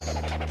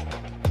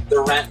the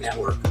Rant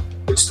Network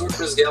with Stuart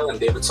Brisgel and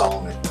David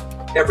Solomon.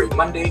 Every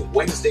Monday,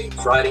 Wednesday,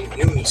 Friday,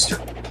 noon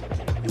Eastern.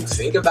 You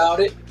think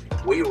about it,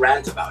 we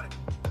rant about it.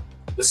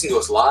 Listen to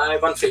us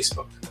live on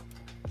Facebook.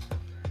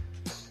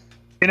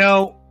 You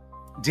know,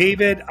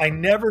 David, I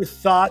never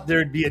thought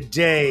there'd be a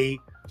day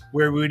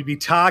where we would be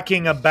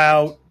talking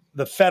about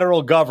the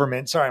federal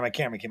government. Sorry, my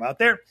camera came out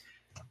there.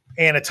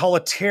 And a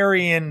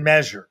totalitarian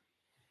measure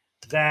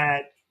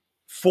that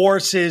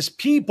forces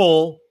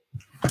people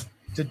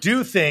to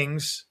do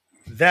things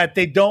that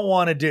they don't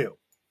want to do.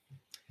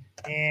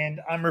 And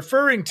I'm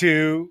referring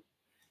to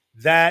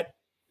that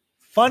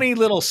funny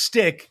little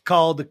stick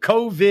called the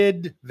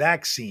COVID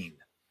vaccine.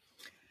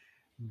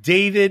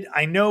 David,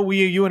 I know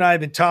you and I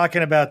have been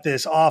talking about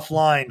this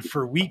offline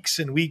for weeks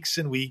and weeks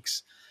and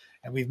weeks.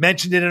 And we've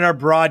mentioned it in our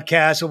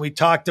broadcast when we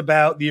talked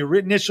about the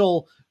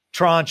initial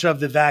tranche of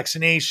the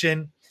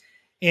vaccination.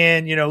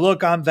 And, you know,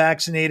 look, I'm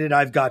vaccinated.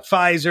 I've got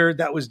Pfizer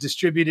that was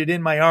distributed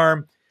in my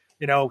arm,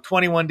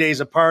 21 days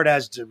apart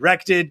as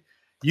directed.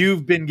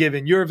 You've been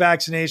given your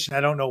vaccination. I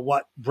don't know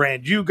what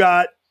brand you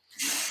got.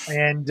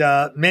 And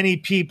many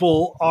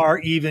people are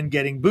even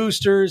getting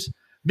boosters,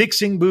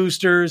 mixing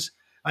boosters.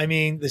 I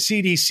mean, the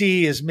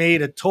CDC has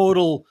made a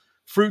total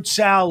fruit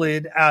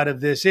salad out of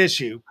this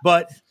issue.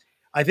 But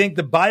I think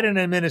the Biden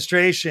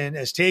administration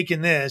has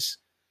taken this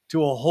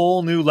to a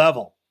whole new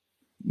level.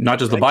 Not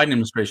just the Biden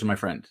administration, my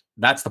friend.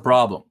 That's the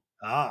problem.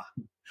 But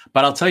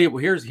I'll tell you,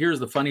 here's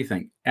the funny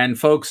thing. And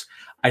folks,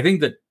 I think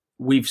that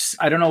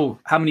I don't know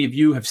how many of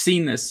you have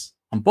seen this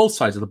on both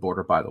sides of the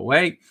border, by the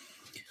way,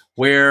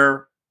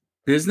 where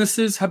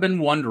businesses have been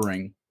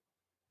wondering,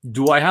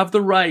 do I have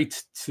the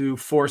right to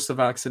force a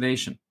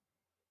vaccination?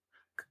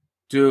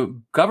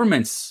 Do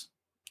governments,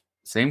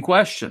 same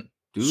question.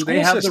 Do they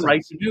have the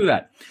right to do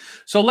that?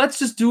 So let's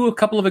just do a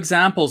couple of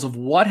examples of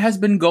what has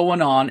been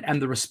going on and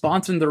the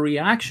response and the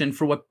reaction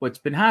for what's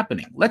been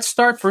happening. Let's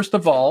start, first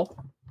of all,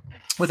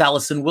 with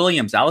Allison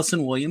Williams.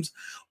 Allison Williams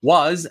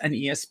was an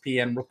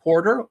ESPN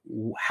reporter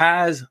who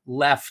has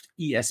left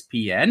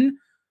ESPN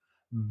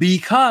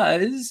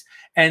because,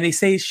 and they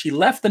say she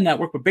left the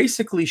network, but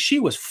basically she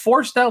was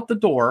forced out the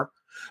door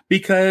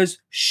because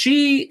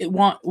she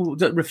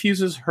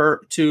refuses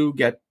her to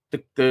get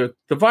the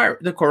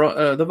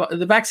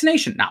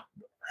vaccination. Now,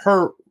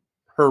 her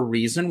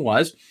reason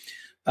was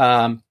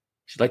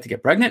she'd like to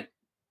get pregnant.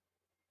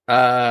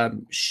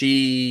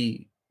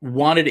 She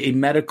wanted a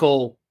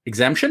medical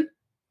exemption,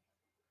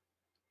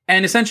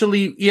 and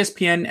essentially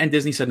ESPN and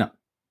Disney said no.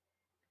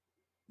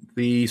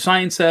 The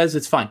science says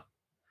it's fine,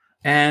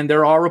 and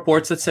there are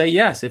reports that say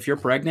yes, if you're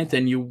pregnant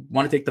and you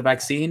want to take the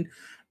vaccine,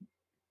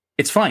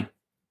 it's fine.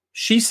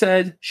 She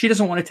said she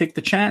doesn't want to take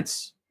the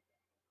chance,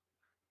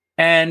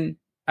 and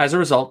as a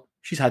result,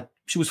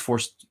 she was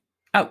forced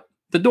out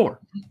the door.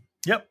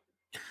 Yep.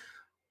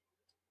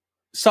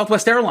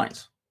 Southwest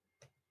Airlines.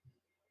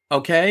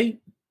 Okay.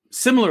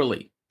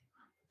 Similarly,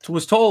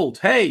 was told,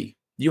 hey,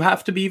 you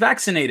have to be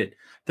vaccinated.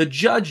 The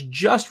judge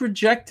just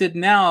rejected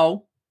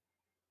now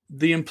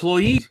the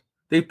employee.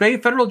 The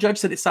federal judge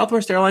said that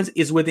Southwest Airlines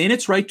is within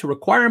its right to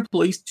require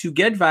employees to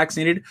get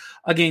vaccinated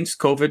against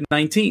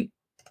COVID-19.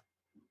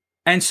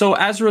 And so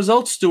as a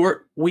result,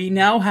 Stuart, we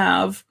now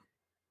have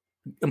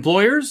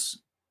employers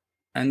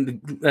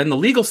and the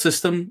legal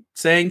system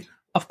saying,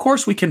 of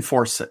course we can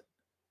force it.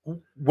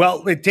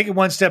 Well, they take it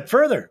one step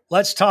further.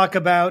 Let's talk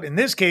about, in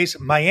this case,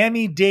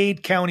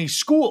 Miami-Dade County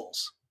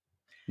schools.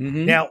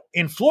 Mm-hmm. Now,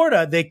 in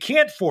Florida, they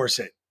can't force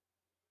it.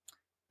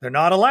 They're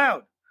not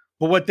allowed.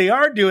 But what they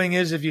are doing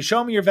is, if you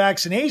show me your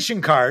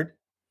vaccination card,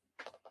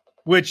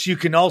 which you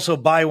can also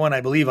buy one, I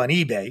believe, on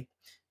eBay.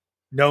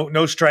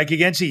 No strike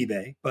against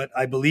eBay, but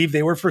I believe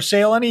they were for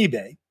sale on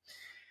eBay.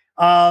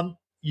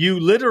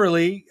 You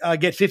literally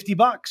get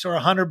 $50 or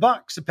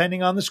 $100,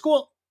 depending on the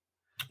school,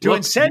 to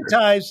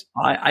incentivize.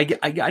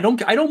 I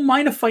don't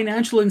mind a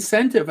financial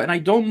incentive, and I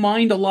don't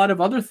mind a lot of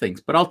other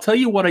things. But I'll tell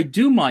you what I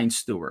do mind,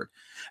 Stuart,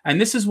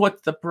 and this is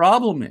what the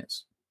problem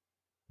is.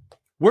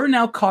 We're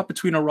now caught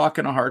between a rock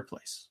and a hard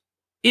place.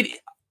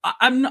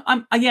 I'm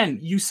again.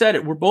 You said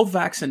it. We're both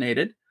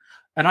vaccinated,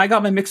 and I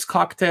got my mixed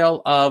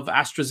cocktail of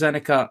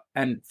AstraZeneca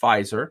and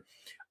Pfizer.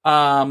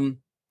 I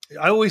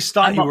always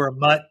thought you were a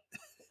mutt.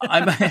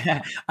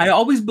 we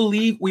always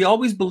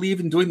believe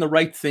in doing the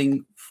right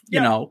thing, you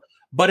know,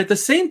 but at the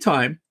same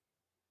time,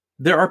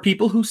 there are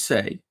people who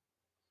say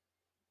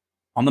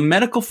on the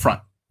medical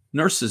front,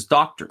 nurses,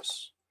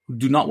 doctors who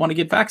do not want to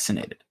get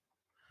vaccinated.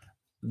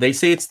 They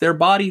say it's their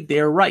body.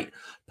 They're right.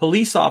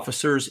 Police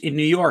officers in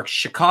New York,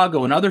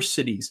 Chicago, and other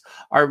cities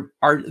are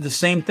the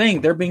same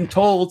thing. They're being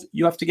told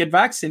you have to get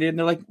vaccinated. And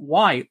they're like,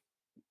 why?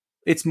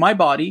 It's my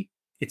body.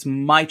 It's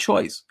my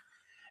choice.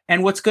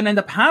 And what's going to end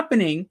up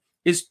happening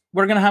is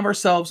we're going to have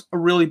ourselves a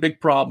really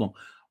big problem.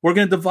 We're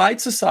going to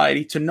divide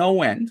society to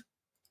no end,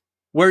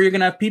 where you're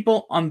going to have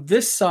people on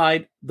this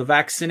side, the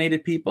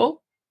vaccinated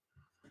people,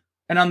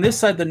 and on this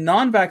side, the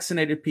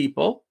non-vaccinated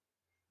people.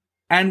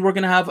 And we're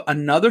going to have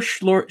another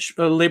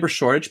labor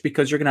shortage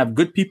because you're going to have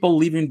good people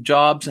leaving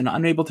jobs and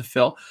unable to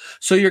fill.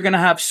 So you're going to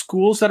have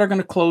schools that are going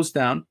to close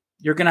down.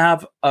 You're going to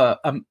have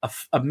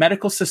a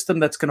medical system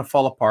that's going to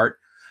fall apart.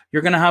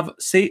 You're going to have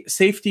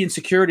safety and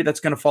security that's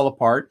going to fall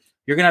apart.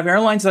 You're going to have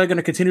airlines that are going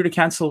to continue to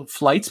cancel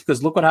flights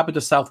because look what happened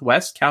to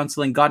Southwest,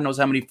 canceling God knows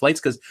how many flights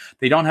because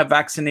they don't have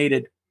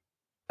vaccinated.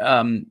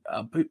 And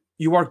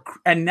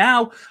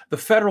now the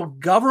federal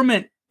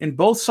government in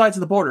both sides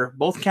of the border,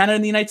 both Canada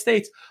and the United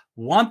States,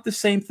 want the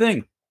same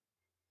thing.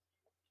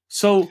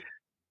 So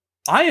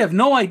I have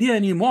no idea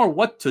anymore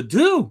what to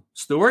do,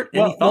 Stuart.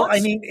 Well, I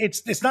mean,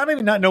 it's not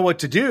even not know what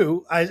to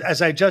do.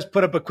 As I just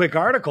put up a quick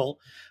article,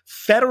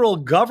 federal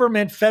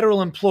government,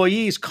 federal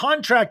employees,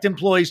 contract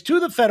employees to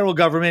the federal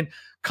government,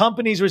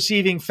 companies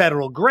receiving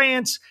federal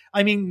grants.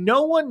 I mean,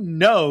 no one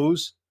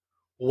knows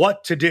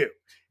what to do.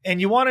 And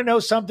you want to know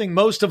something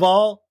most of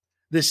all?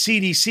 The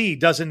CDC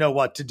doesn't know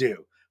what to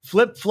do.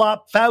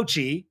 Flip-flop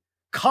Fauci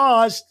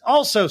caused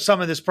also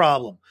some of this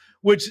problem,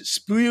 which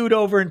spewed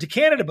over into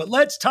Canada. But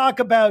let's talk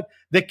about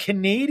the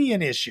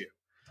Canadian issue.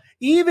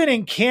 Even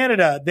in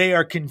Canada, they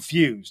are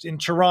confused. In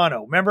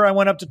Toronto, remember I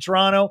went up to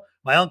Toronto?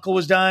 My uncle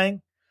was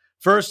dying.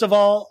 First of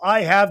all,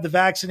 I have the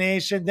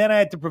vaccination. Then I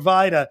had to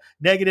provide a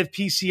negative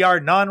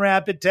PCR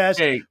non-rapid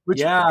test. Okay,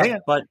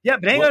 but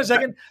hang on a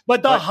second.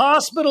 But the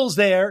hospitals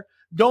there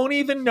don't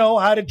even know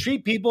how to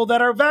treat people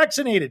that are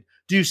vaccinated.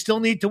 Do you still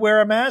need to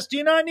wear a mask? Do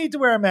you not need to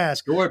wear a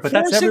mask? Sure, but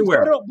that's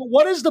everywhere. But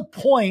what is the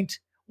point?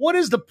 What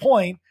is the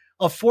point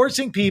of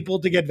forcing people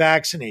to get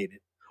vaccinated?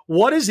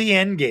 What is the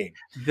end game?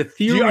 The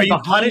theory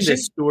behind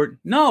this, Stuart.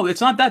 No,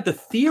 it's not that. The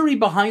theory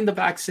behind the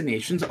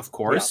vaccinations, of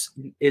course,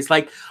 is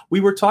like we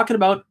were talking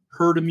about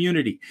herd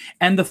immunity.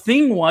 And the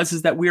thing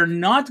is that we are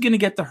not going to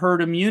get the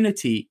herd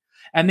immunity.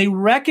 And they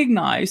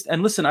recognized,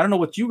 and listen, I don't know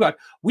what you got.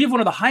 We have one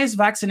of the highest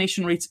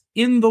vaccination rates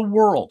in the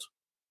world.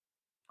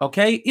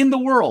 Okay, in the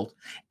world.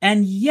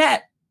 And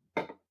yet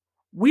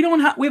we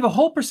have a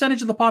whole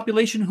percentage of the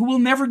population who will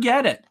never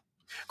get it.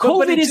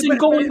 COVID isn't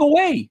going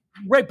away.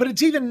 Right, but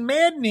it's even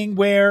maddening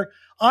where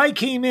I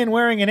came in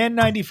wearing an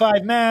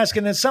N95 mask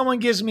and then someone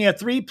gives me a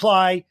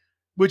 3-ply,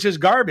 which is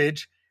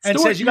garbage, and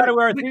says you got to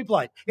wear a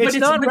 3-ply. It's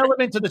not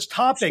relevant to this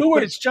topic, Stuart,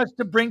 but it's just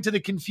to bring to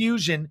the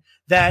confusion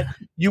that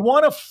you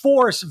want to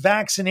force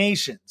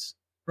vaccinations,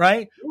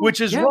 right? Which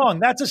is wrong.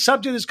 That's a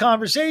subject of this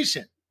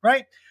conversation,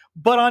 right?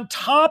 But on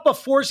top of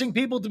forcing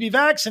people to be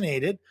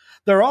vaccinated,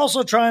 they're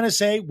also trying to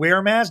say,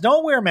 wear masks,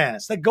 don't wear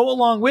masks, that go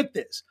along with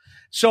this.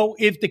 So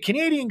if the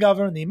Canadian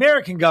government and the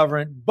American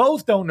government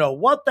both don't know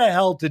what the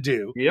hell to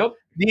do,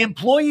 the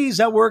employees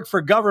that work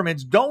for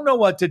governments don't know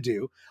what to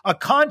do, a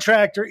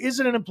contractor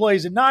isn't an employee,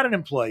 is not an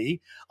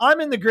employee. I'm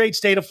in the great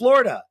state of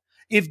Florida.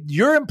 If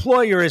your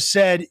employer has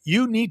said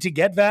you need to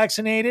get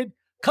vaccinated,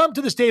 come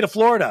to the state of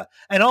Florida.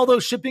 And all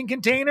those shipping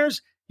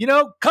containers,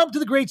 come to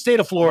the great state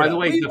of Florida. By the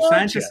way,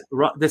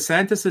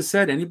 DeSantis has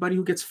said anybody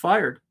who gets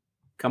fired,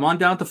 come on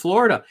down to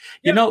Florida.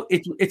 Yeah.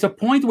 It's a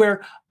point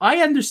where I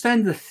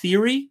understand the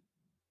theory.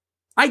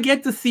 I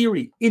get the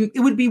theory. It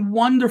would be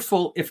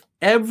wonderful if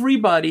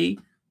everybody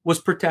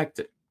was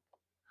protected.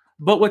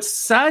 But what's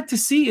sad to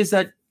see is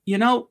that,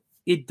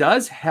 it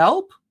does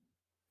help.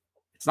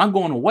 It's not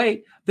going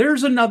away.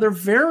 There's another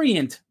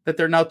variant that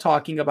they're now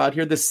talking about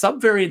here, the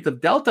subvariant of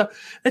Delta,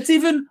 that's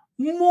even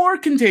more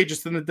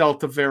contagious than the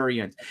Delta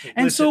variant.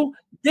 And so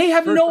they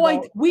have no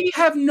idea. We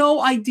have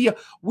no idea.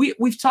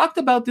 We've talked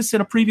about this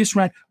in a previous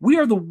rant. We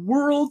are the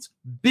world's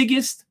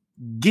biggest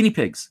guinea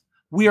pigs.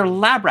 We are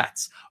lab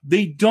rats.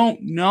 They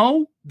don't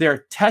know.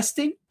 They're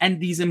testing,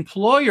 and these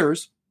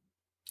employers,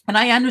 and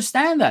I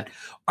understand that.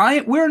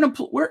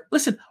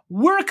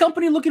 We're a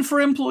company looking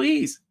for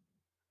employees,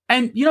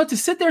 and to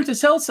sit there and to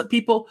tell some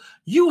people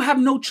you have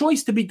no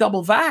choice to be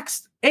double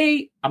vaxxed.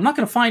 A, I'm not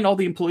going to find all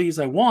the employees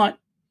I want,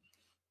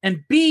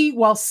 and B,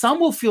 while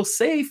some will feel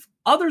safe,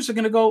 others are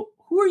going to go,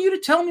 who are you to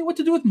tell me what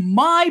to do with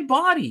my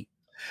body?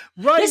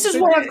 Right. This is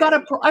where I've got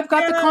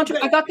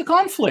the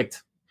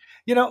conflict.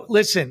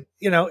 Listen,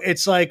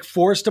 it's like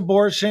forced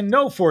abortion,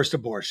 no forced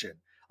abortion,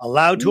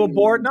 allowed to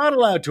abort, not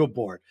allowed to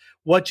abort.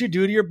 What you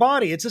do to your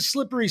body, it's a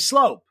slippery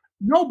slope.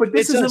 No, but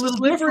this is a little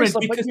different.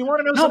 Because you want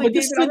to know something? But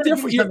this is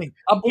different.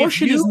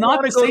 Abortion is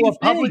not the same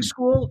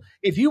thing.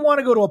 If you want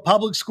to go to a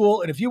public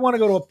school and if you want to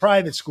go to a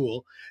private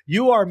school,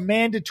 you are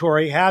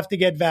mandatory, have to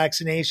get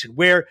vaccination,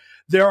 where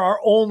there are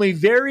only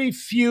very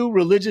few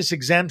religious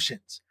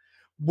exemptions.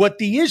 What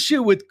the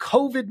issue with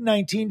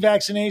COVID-19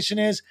 vaccination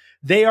is,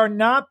 they are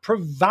not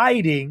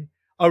providing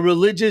a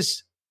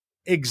religious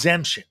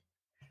exemption.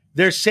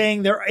 They're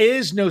saying there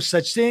is no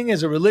such thing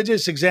as a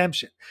religious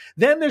exemption.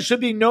 Then there should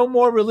be no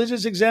more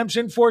religious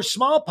exemption for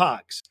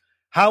smallpox.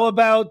 How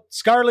about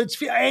scarlet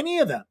fever? Any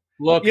of them?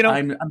 Look,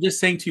 I'm just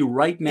saying to you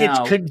right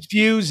now, it's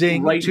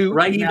confusing to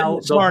right even now,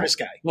 the smartest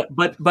guy.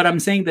 But I'm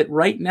saying that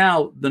right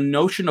now, the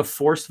notion of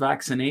forced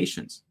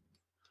vaccinations,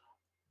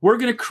 we're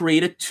going to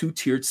create a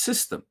 2-tiered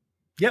system.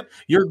 Yep.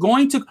 You're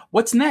going to,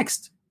 what's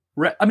next?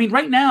 I mean,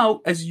 right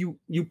now, as you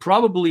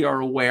probably are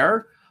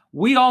aware,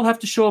 we all have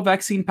to show a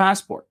vaccine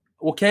passport.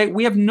 Okay.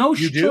 We have no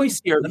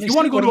choice here. If you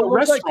want to go to a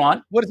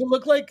restaurant. What does it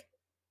look like?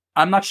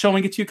 I'm not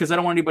showing it to you because I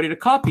don't want anybody to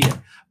copy it.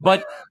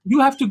 But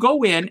you have to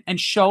go in and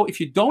show, if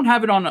you don't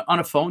have it on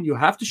a phone, you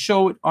have to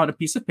show it on a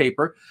piece of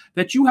paper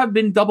that you have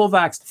been double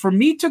vaxxed. For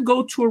me to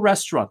go to a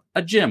restaurant,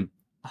 a gym,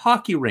 a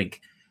hockey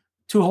rink,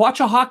 to watch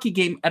a hockey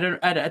game at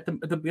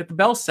the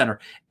Bell Center,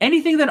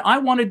 anything that I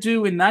want to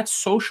do in that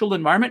social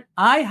environment,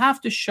 I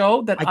have to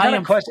show that I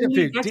am. A question for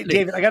you,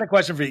 David. I got a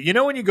question for you. You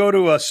know, when you go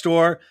to a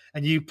store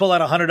and you pull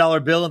out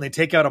 $100 bill and they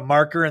take out a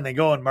marker and they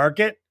go and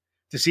mark it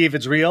to see if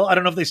it's real. I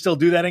don't know if they still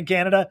do that in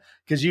Canada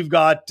because you've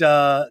got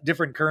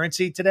different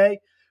currency today.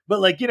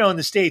 But like, you know, in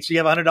the States, you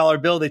have a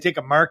 $100 bill, they take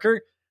a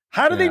marker.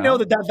 How do they know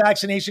that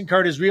vaccination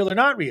card is real or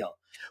not real?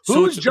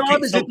 Whose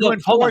job is it to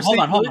enforce? Hold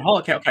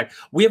on. Okay.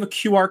 We have a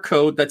QR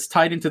code that's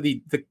tied into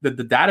the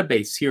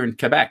database here in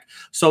Quebec.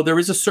 So there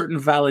is a certain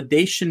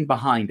validation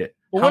behind it.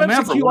 Well, what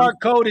if the QR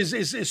code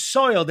is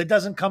soiled? It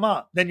doesn't come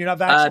up. Then you're not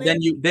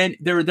vaccinated. Then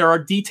there are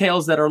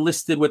details that are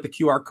listed with the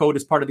QR code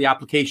as part of the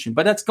application.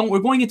 But we're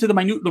going into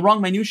the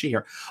wrong minutiae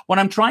here. What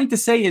I'm trying to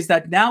say is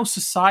that now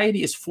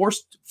society is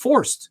forced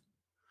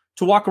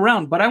to walk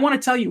around. But I want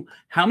to tell you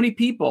how many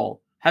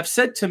people have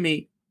said to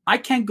me, I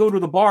can't go to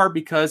the bar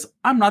because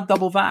I'm not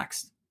double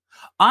vaxxed.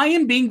 I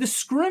am being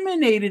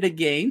discriminated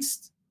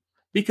against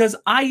because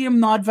I am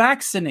not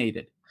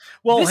vaccinated.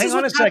 Well, hang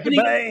on a second.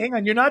 But hang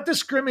on. You're not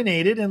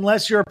discriminated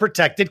unless you're a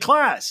protected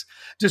class.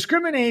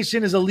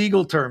 Discrimination is a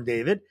legal term,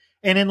 David.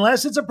 And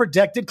unless it's a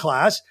protected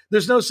class,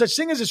 there's no such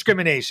thing as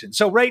discrimination.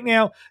 So right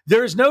now,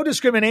 there's no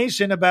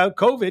discrimination about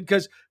COVID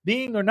because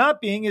being or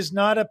not being is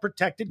not a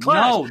protected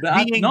class.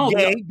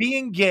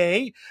 Being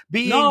gay,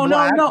 being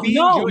black, being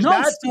Jewish,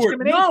 that's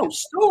discrimination.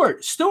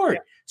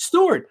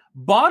 Stuart,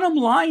 bottom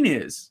line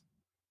is,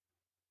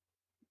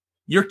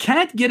 you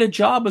can't get a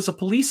job as a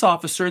police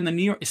officer in the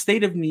New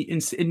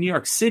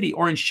York City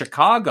or in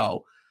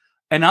Chicago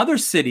and other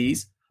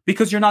cities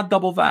because you're not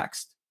double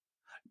vaxxed.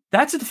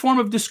 That's a form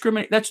of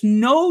discrimination. That's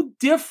no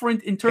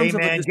different in terms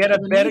of get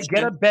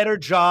a better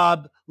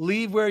job.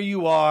 Leave where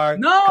you are.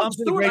 Come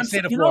to the great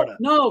state of Florida.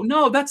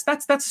 No. That's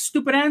a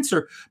stupid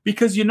answer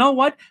because you know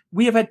what?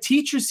 We have had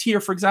teachers here,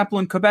 for example,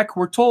 in Quebec,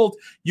 who are told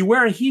you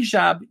wear a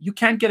hijab, you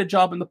can't get a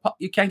job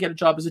you can't get a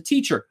job as a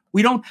teacher.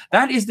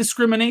 That is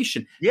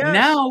discrimination. Yes.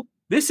 Now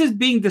this is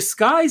being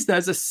disguised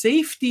as a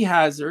safety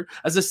hazard,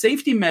 as a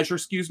safety measure,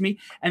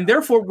 and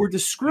therefore we're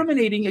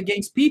discriminating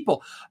against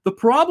people. The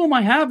problem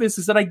I have is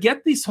that I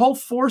get this whole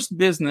forced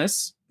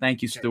business.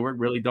 Thank you, Stuart.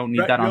 Really don't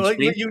need that on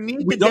screen. You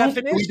need the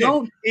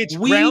definition. It's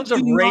grounds of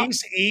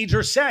race, age,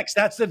 or sex.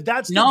 That's the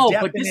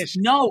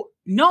definition.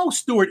 No,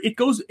 Stuart.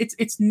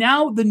 It's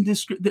now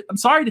I'm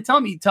sorry to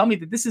tell me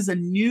that this is a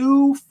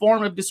new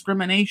form of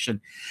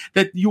discrimination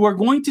that you are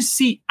going to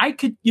see.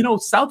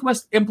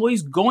 Southwest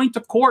employees going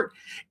to court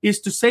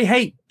is to say,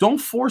 hey, don't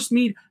force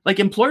me. Like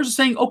employers are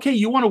saying, okay,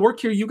 you want to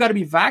work here, you got to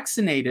be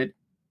vaccinated.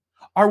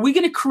 Are we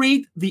going to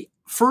create the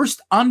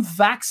first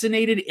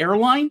unvaccinated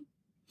airline?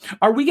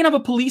 Are we going to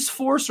have a police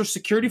force or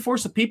security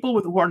force of people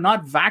who are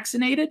not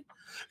vaccinated?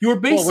 You're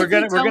basically we're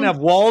going to have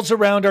walls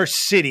around our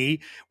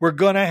city. We're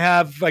going to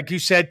have, like you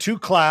said, 2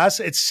 class.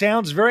 It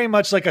sounds very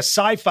much like a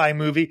sci-fi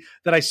movie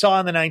that I saw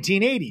in the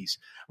 1980s,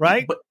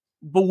 right? But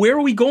where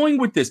are we going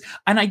with this?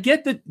 And I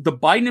get that the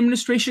Biden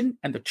administration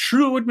and the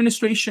Trudeau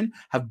administration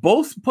have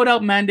both put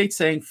out mandates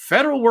saying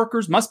federal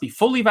workers must be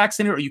fully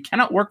vaccinated or you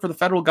cannot work for the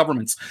federal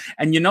governments.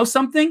 And you know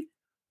something?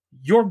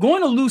 You're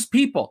going to lose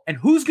people. And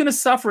who's going to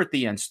suffer at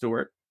the end,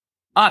 Stuart?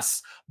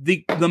 Us.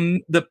 The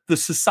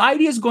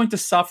society is going to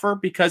suffer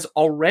because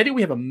already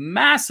we have a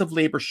massive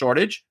labor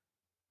shortage.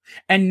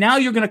 And now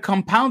you're going to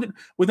compound it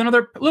with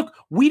another. Look,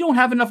 we don't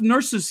have enough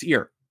nurses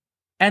here.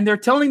 And they're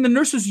telling the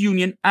nurses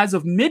union as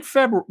of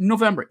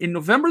November, in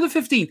November the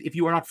 15th, if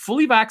you are not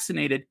fully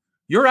vaccinated,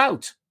 you're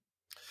out.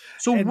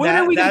 So what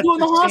are we going to do in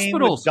the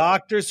hospitals?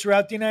 Doctors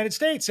throughout the United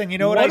States. And you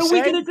know what I say? What are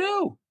we going to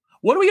do?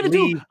 What are we going to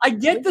do? I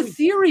get the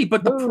theory,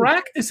 but the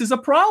practice is a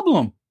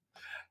problem.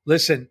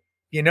 Listen,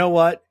 you know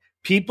what?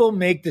 People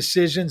make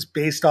decisions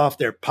based off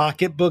their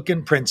pocketbook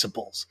and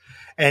principles.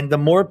 And the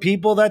more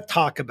people that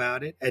talk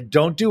about it and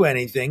don't do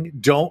anything,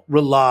 don't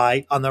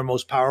rely on their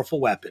most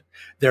powerful weapon,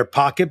 their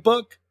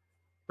pocketbook,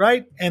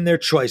 right? And their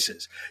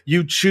choices.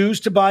 You choose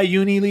to buy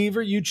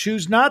Unilever. You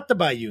choose not to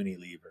buy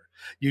Unilever.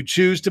 You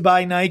choose to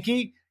buy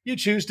Nike. You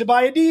choose to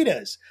buy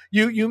Adidas.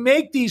 You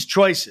make these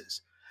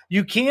choices.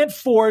 You can't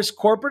force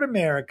corporate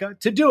America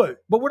to do it.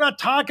 But we're not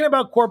talking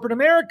about corporate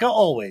America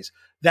always.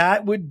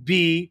 That would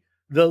be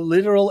the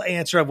literal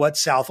answer of what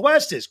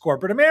Southwest is,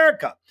 corporate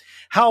America.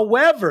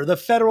 However, the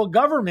federal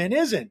government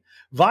isn't.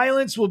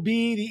 Violence will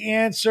be the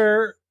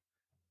answer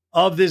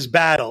of this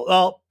battle.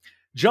 Well,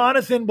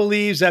 Jonathan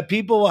believes that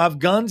people will have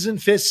guns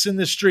and fists in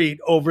the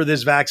street over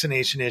this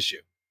vaccination issue.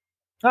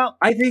 Well,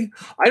 I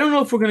don't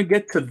know if we're going to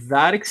get to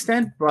that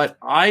extent, but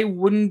I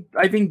wouldn't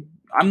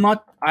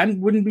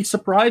be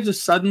surprised if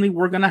suddenly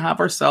we're going to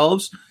have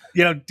ourselves.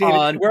 You know,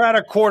 David, we're at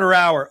a quarter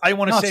hour. I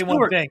want to say Stuart,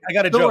 one thing. I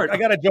got a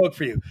joke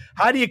for you.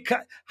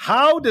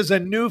 How does a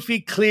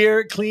newfie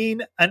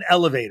clean an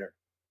elevator?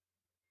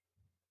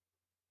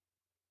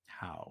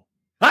 How?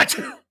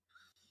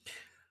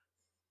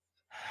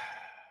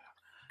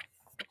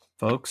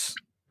 Folks,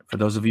 for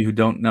those of you who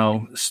don't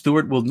know,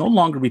 Stuart will no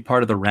longer be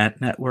part of the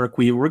Rant Network.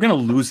 We're going to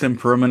lose him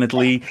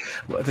permanently.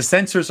 The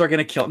censors are going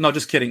to kill. No,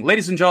 just kidding.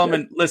 Ladies and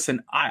gentlemen,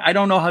 listen, I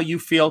don't know how you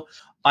feel.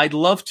 I'd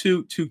love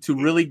to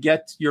really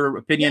get your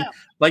opinion. Yeah.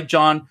 Like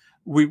John,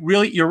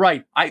 you're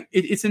right.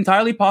 It's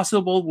entirely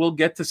possible we'll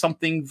get to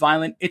something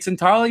violent. It's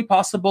entirely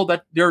possible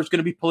that there's going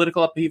to be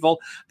political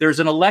upheaval. There's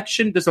an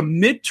election. There's a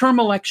midterm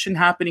election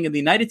happening in the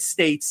United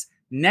States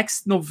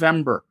next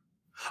November.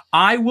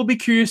 I will be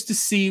curious to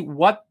see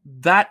what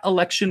that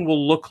election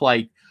will look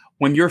like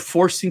when you're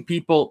forcing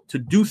people to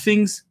do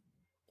things.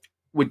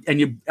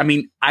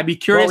 I'd be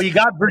curious. Well, you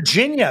got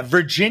Virginia.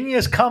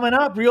 Virginia's coming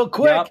up real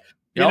quick.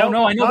 Yep. I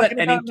know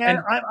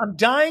that. I'm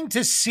dying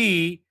to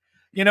see,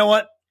 you know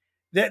what?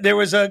 There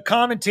was a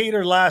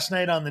commentator last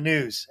night on the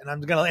news, and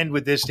I'm going to end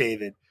with this,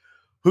 David,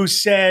 who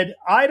said,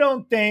 I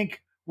don't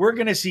think we're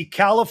going to see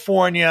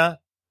California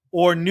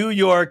or New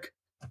York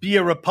be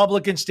a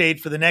Republican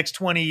state for the next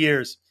 20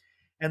 years.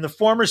 And the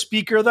former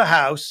Speaker of the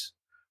House,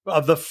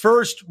 of the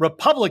first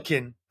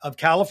Republican of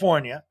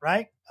California,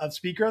 right, of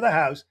Speaker of the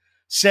House,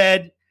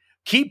 said,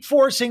 keep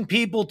forcing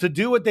people to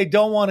do what they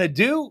don't want to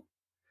do,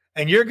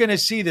 and you're going to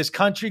see this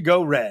country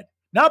go red.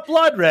 Not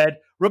blood red,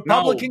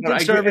 Republican,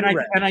 conservative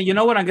red. And you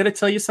know what? I'm going to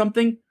tell you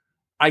something.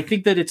 I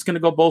think that it's going to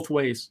go both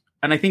ways.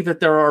 And I think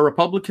that there are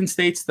Republican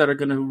states that are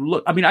going to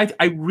look. I mean,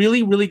 I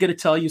really, really got to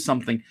tell you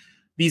something.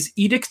 These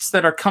edicts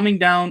that are coming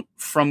down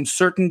from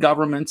certain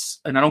governments,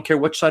 and I don't care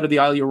which side of the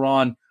aisle you're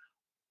on,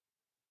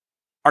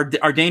 are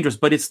dangerous.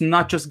 But it's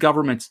not just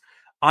governments.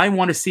 I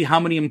want to see how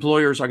many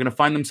employers are going to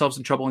find themselves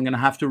in trouble and going to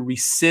have to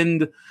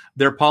rescind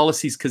their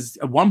policies, because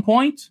at one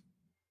point,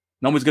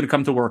 no one's going to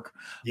come to work.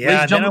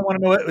 Yeah, and then I want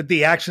to know what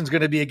the action's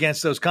going to be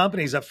against those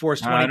companies that force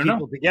 20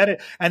 people to get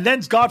it. And then,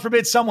 God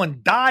forbid,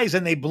 someone dies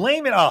and they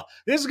blame it. Oh,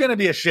 this is going to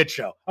be a shit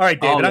show. All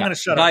right, David, I'm going to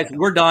shut up. Guys,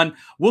 we're done.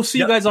 We'll see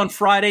you guys on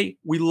Friday.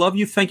 We love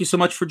you. Thank you so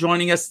much for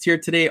joining us here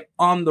today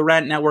on the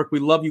Rant Network. We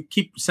love you.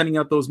 Keep sending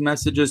out those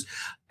messages,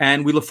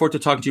 and we look forward to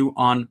talking to you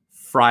on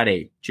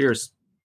Friday. Cheers.